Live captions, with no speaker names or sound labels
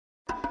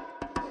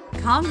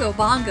Congo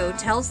Bongo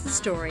tells the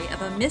story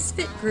of a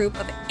misfit group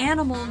of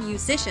animal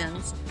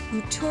musicians who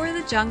tour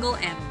the jungle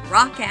and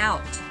rock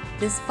out.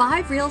 This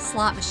 5-reel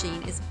slot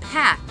machine is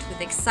packed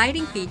with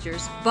exciting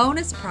features,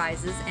 bonus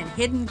prizes, and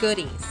hidden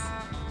goodies.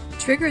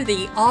 Trigger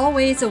the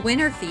Always a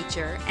Winner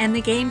feature and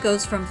the game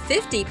goes from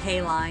 50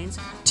 pay lines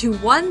to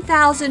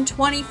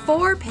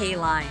 1,024 pay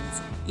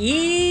lines.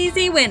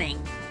 Easy winning!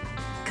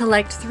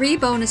 Collect 3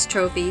 bonus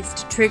trophies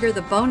to trigger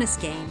the bonus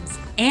games,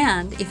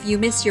 and if you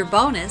miss your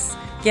bonus,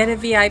 get a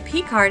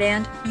VIP card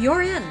and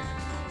you're in.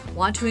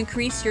 Want to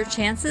increase your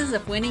chances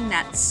of winning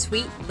that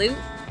sweet loot?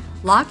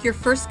 Lock your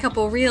first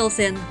couple reels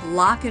in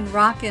Lock and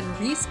Rock and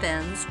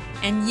Respins,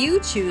 and you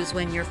choose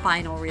when your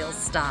final reels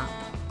stop.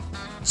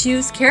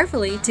 Choose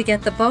carefully to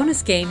get the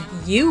bonus game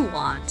you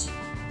want.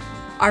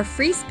 Our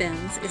free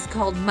spins is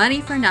called Money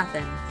for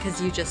Nothing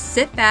because you just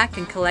sit back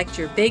and collect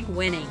your big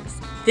winnings.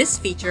 This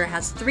feature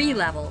has 3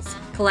 levels.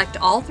 Collect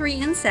all 3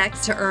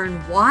 insects to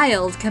earn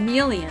wild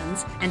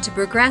chameleons and to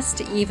progress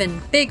to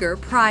even bigger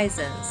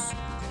prizes.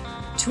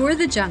 Tour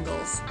the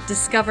jungles,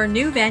 discover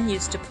new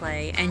venues to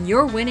play, and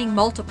your winning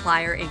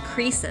multiplier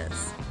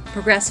increases.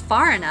 Progress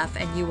far enough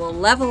and you will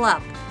level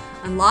up,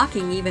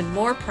 unlocking even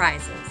more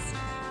prizes.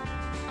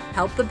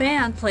 Help the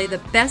band play the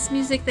best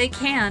music they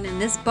can in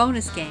this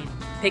bonus game.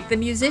 Pick the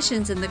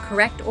musicians in the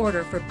correct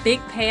order for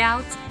big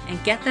payouts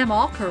and get them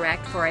all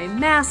correct for a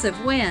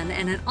massive win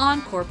and an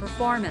encore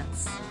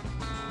performance.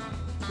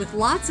 With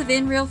lots of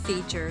in-reel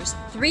features,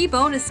 3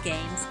 bonus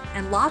games,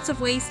 and lots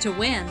of ways to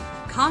win,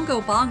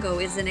 Congo Bongo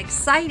is an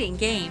exciting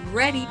game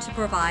ready to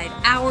provide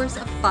hours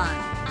of fun.